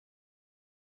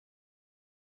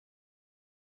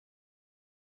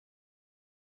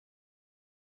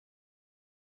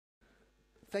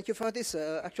Thank you for this.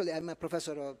 Actually, I'm a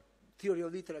professor of theory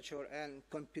of literature and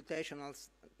computational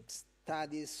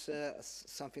studies,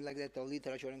 something like that, of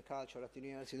literature and culture at the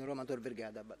University of Roma Tor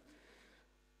Vergata, but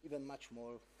even much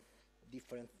more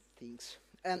different things.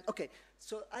 And okay,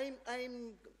 so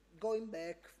I'm going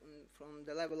back from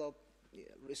the level of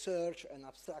research and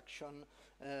abstraction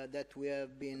that we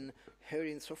have been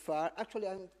hearing so far. Actually,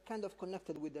 I'm kind of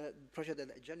connected with the project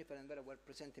that Jennifer and Vera were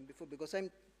presenting before, because I'm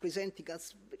presenting a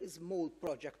very small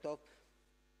project of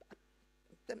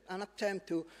an attempt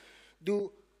to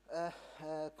do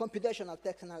computational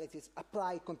text analysis,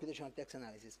 apply computational text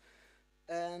analysis.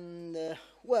 And,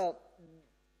 well,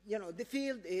 you know, the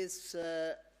field is,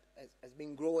 has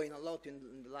been growing a lot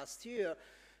in the last year,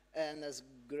 and has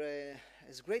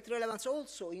great relevance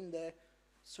also in the,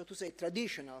 so to say,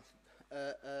 traditional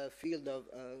field of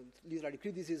literary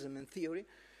criticism and theory.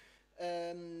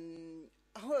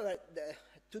 However,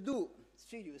 to do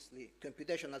seriously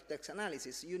computational text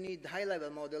analysis, you need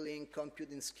high-level modeling,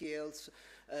 computing skills,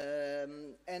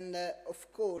 and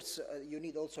of course, you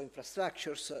need also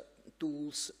infrastructures,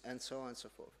 tools, and so on and so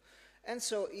forth. And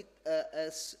so it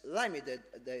has limited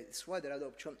its wider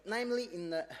adoption, namely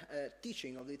in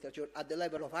teaching of literature at the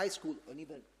level of high school or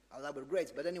even at lower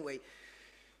grades. But anyway,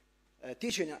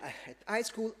 teaching at high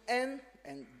school, and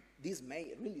this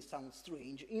may really sound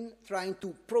strange, in trying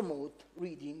to promote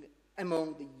reading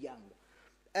among the young.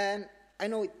 And I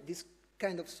know this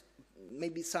kind of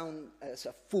maybe sound as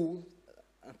a fool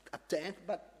attempt,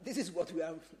 but this is what we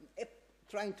are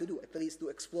trying to do, at least to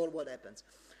explore what happens.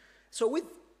 So we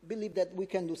believe that we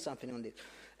can do something on this.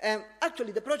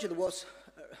 Actually, the project was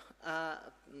a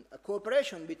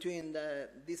cooperation between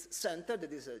this center,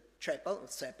 that is a chapel,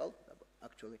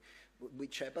 actually,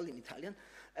 with chapel in Italian,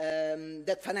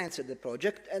 that financed the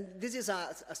project. And this is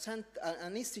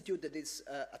an institute that is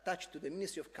attached to the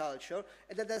Ministry of Culture,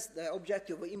 and that has the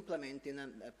objective of implementing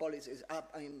policies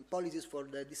for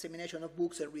the dissemination of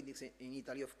books and readings in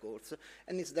Italy, of course.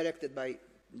 And it's directed by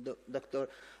Dr.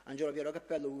 Angelo Piero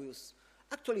Cappello, who is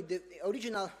actually the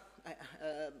original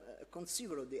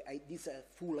conceiver of this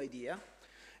full idea.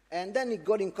 And then he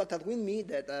got in contact with me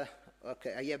that,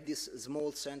 okay, I have this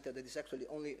small center that is actually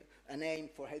only a name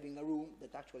for having a room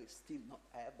that actually still not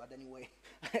have, but anyway,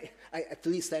 I at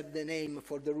least have the name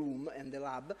for the room and the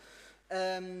lab.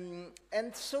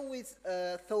 And so we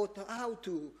thought how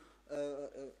to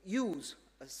use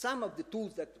some of the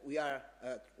tools that we are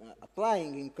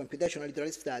applying in computational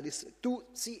literary studies to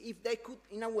see if they could,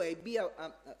 in a way, be a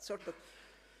sort of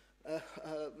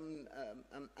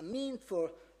a means for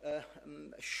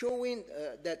showing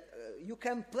that you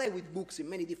can play with books in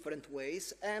many different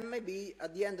ways, and maybe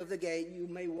at the end of the day you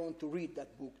may want to read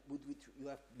that book with which you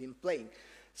have been playing.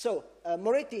 So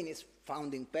Moretti, in his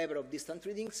founding paper of distant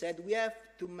reading, said we have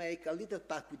to make a little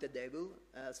pact with the devil,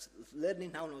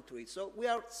 learning how not to read. So we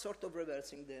are sort of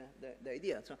reversing the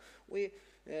idea. So we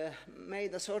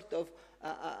made a sort of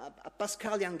a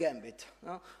Pascalian gambit.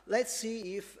 Let's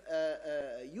see if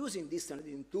using distant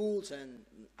reading tools and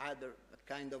other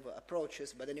kind of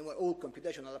approaches, but anyway, all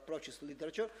computational approaches to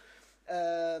literature,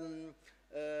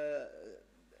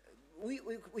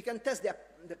 we can test the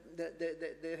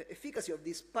efficacy of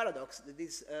this paradox, that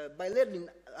is, by learning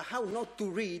how not to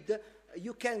read,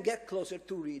 you can get closer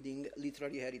to reading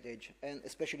literary heritage, and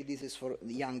especially this is for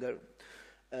the younger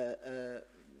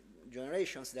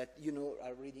generations that, you know,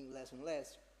 are reading less and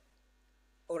less,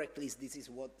 or at least this is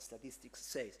what statistics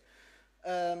says.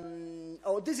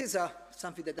 This is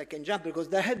something that I can jump, because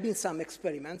there have been some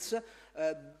experiments,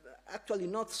 actually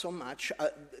not so much,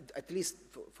 at least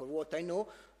for what I know,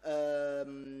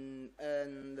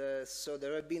 so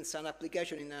there have been some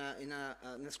application in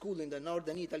a school in the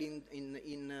northern Italy,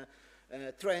 in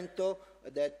Trento,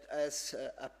 that has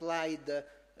applied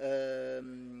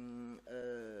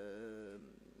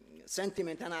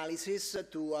sentiment analysis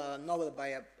to a novel by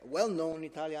a well-known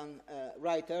Italian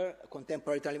writer,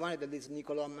 contemporary Italian one, that is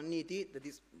Niccolò Ammanniti, that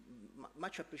is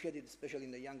much appreciated, especially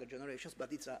in the younger generations,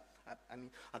 but it's I mean,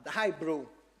 a highbrow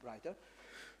writer,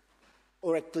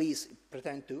 or at least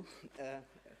pretend to,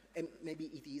 and maybe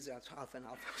it is half and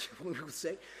half, we could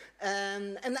say,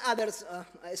 and others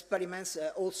experiments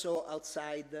also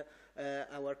outside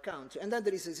our country. And then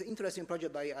there is this interesting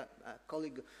project by a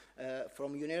colleague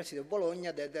from University of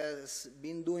Bologna that has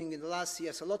been doing in the last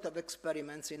years a lot of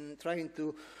experiments in trying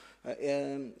to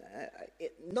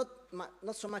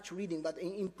not so much reading, but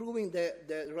in improving the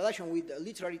relation with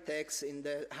literary texts in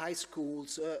the high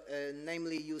schools,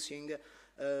 namely using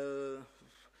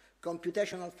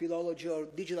computational philology or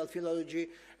digital philology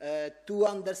to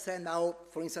understand how,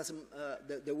 for instance,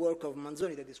 the work of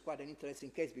Manzoni, that is quite an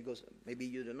interesting case because maybe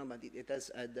you don't know, but it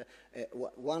has had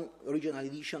one original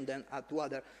edition, then two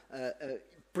other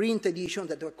print editions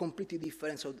that were completely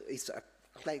different, so it's a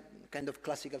kind of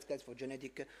classical case for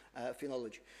genetic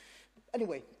philology.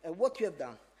 Anyway, what you have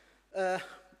done?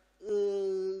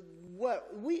 Well,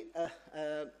 we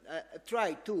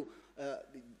try to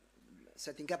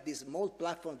setting up this small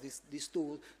platform, this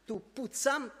tool, to put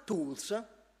some tools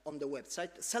on the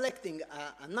website, selecting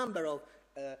a number of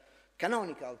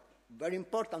canonical, very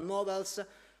important novels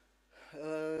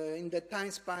in the time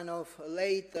span of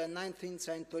late 19th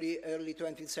century, early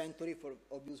 20th century, for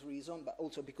obvious reason, but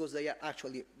also because they are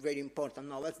actually very important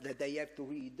novels that they have to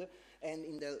read. And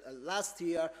in the last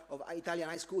year of Italian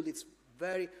high school, it's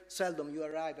very seldom you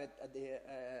arrive at the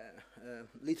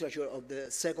literature of the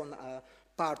second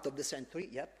part of the century,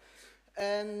 yep.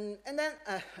 And then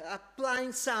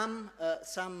applying some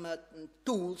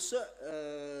tools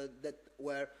that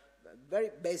were very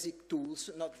basic tools,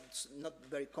 not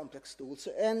very complex tools,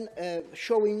 and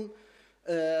showing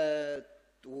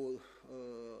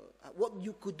what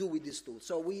you could do with this tool.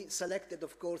 So we selected,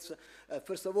 of course,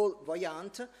 first of all,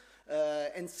 Voyant,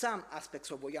 and some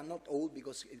aspects of Voyant, not all,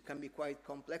 because it can be quite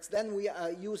complex. Then we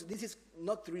use, this is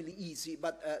not really easy,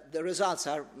 but the results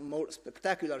are more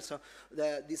spectacular. So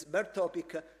this bird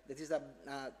topic, that is a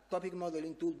topic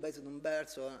modeling tool based on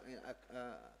birds, so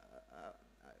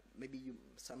maybe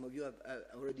some of you have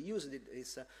already used it.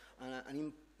 It's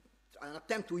an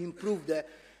attempt to improve the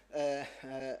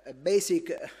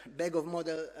basic bag of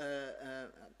model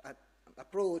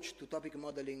approach to topic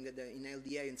modeling in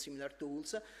LDA and similar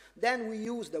tools. Then we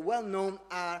use the well-known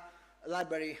R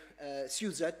library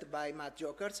Suzette by Matt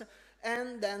Jokers,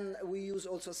 and then we use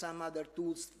also some other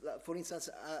tools, for instance,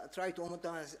 try to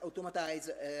automatize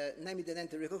name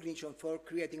identity recognition for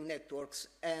creating networks,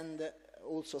 and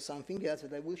also something else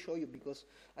that I will show you because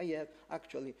I have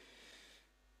actually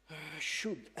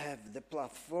should have the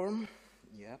platform.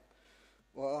 Yeah.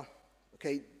 Well,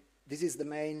 okay, this is the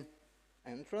main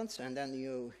entrance, and then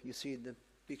you see the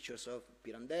pictures of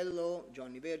Pirandello,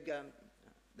 Johnny Verga,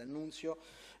 D'Annunzio,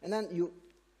 and then you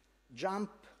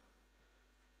jump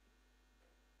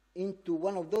into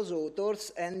one of those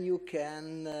authors and you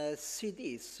can see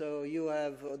this. So you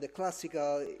have the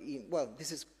classical, well,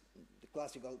 this is the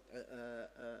classical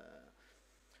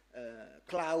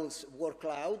clouds, war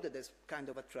cloud, that's kind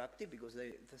of attractive because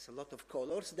there's a lot of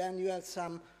colors. Then you have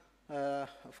some,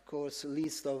 of course,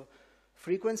 list of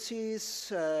frequencies,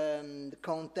 the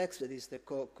context, that is the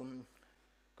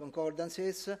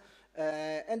concordances,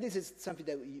 and this is something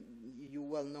that you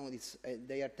well know,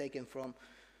 they are taken from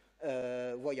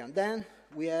Voyant. Then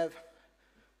we have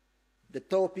the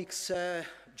topics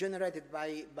generated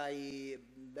by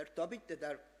their topic that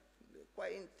are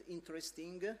quite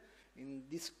interesting in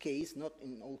this case, not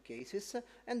in all cases,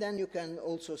 and then you can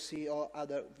also see all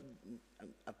other,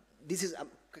 this is a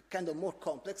kind of more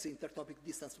complex intertopic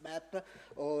distance map,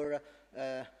 or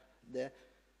the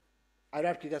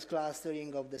hierarchical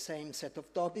clustering of the same set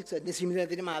of topics, the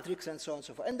similarity matrix, and so on and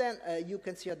so forth. And then you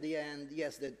can see at the end,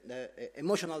 yes, the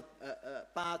emotional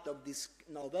part of this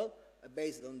novel,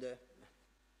 based on the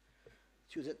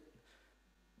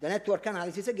network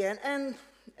analysis again,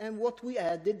 and what we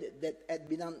added that had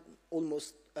been done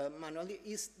almost manually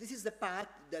is, this is the part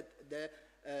that the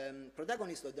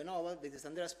protagonist of the novel, that is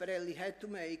Andrea Sperelli, had to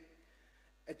make,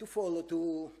 to follow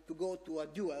to go to a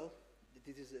duel.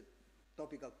 This is a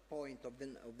topical point of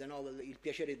the novel, Il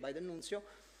piacere by D'Annunzio.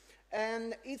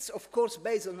 And it's, of course,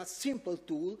 based on a simple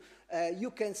tool.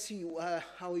 You can see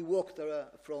how he walked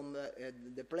from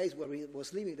the place where he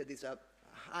was living, that is a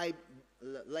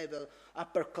high-level,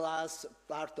 upper-class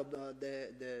part of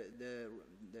the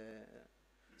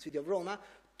city of Roma,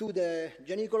 to the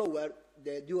Gianicolo, where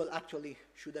the duel actually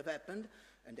should have happened,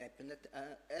 and happened.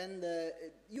 And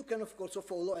you can, of course,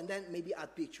 follow, and then maybe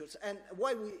add pictures. And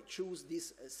why we choose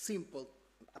this simple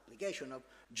application of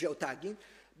geotagging?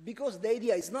 Because the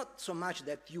idea is not so much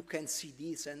that you can see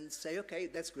this and say, okay,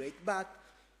 that's great, but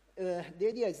the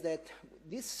idea is that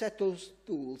this set of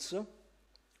tools,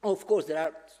 of course,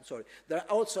 there are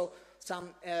also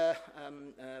some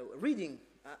reading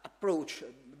approach,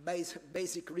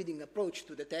 basic reading approach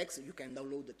to the text. You can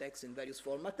download the text in various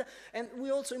formats. And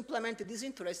we also implemented this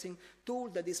interesting tool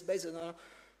that is based on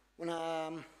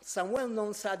some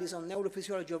well-known studies on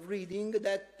neurophysiology of reading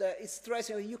that is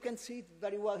stressing, you can see it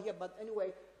very well here, but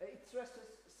anyway, it stresses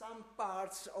some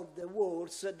parts of the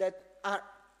words that are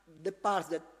the parts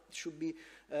that should be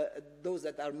those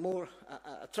that are more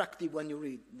attractive when you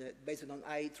read, based on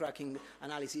eye tracking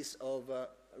analysis of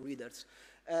readers.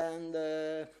 And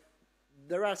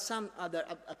there are some other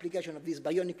applications of this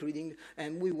bionic reading,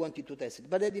 and we wanted to test it.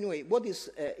 But anyway, what is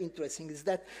interesting is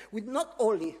that we not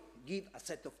only give a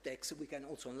set of texts, we can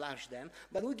also enlarge them,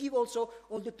 but we give also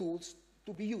all the tools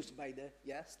to be used by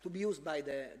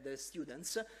the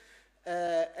students,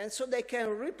 and so they can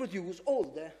reproduce all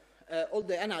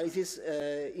the analysis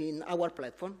in our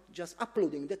platform, just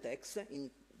uploading the text.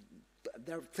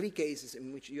 There are 3 cases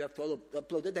in which you have to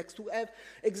upload the text to have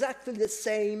exactly the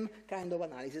same kind of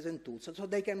analysis and tools, so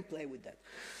they can play with that.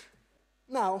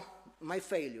 Now, my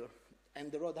failure,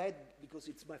 and the road ahead, because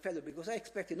it's my failure, because I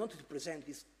expected not to present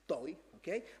this toy,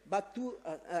 okay, but to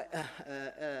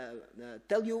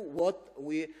tell you what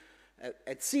we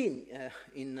had seen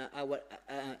in our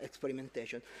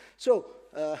experimentation. So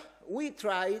we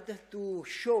tried to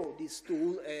show this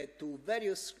tool to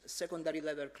various secondary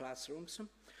level classrooms.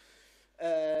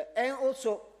 And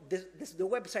also, the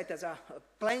website has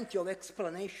plenty of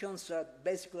explanations,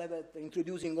 basic level,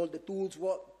 introducing all the tools,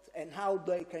 what and how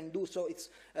they can do so.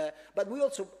 But we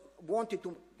also wanted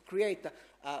to create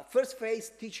a first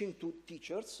phase teaching to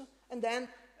teachers, and then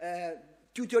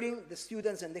tutoring the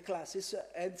students and the classes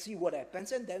and see what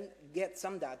happens, and then get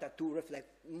some data to reflect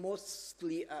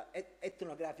mostly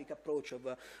ethnographic approach of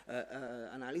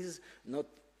analysis, not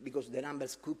because the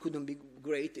numbers couldn't be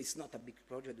great. It's not a big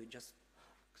project, we just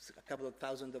a couple of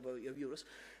thousand of euros.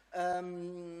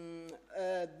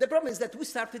 The problem is that we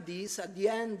started this at the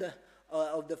end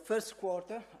of the first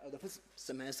quarter, the first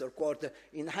semester quarter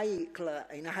in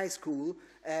high school,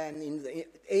 and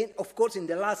of course in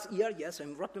the last year, yes,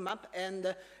 I'm wrapping up,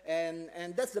 and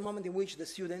that's the moment in which the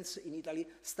students in Italy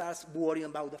starts worrying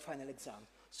about the final exam.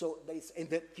 So and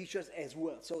the teachers as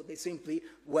well. So they simply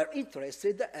were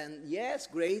interested, and yes,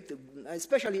 great,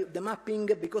 especially the mapping,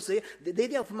 because the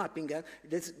idea of mapping,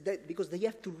 because they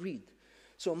have to read.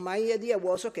 So my idea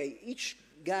was, okay, each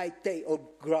guy or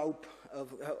group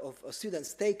of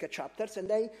students take chapters, and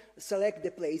they select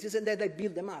the places, and then they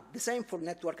build them up. The same for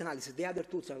network analysis. The other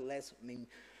tools are less,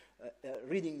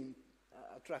 reading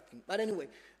attracting. But anyway,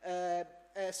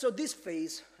 so this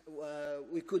phase,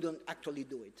 we couldn't actually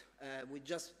do it. We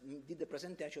just did the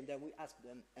presentation, then we asked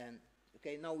them, and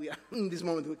okay, now we are in this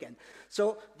moment we can.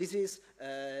 So this is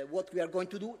what we are going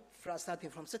to do starting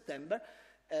from September,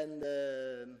 and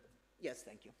yes,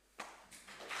 thank you.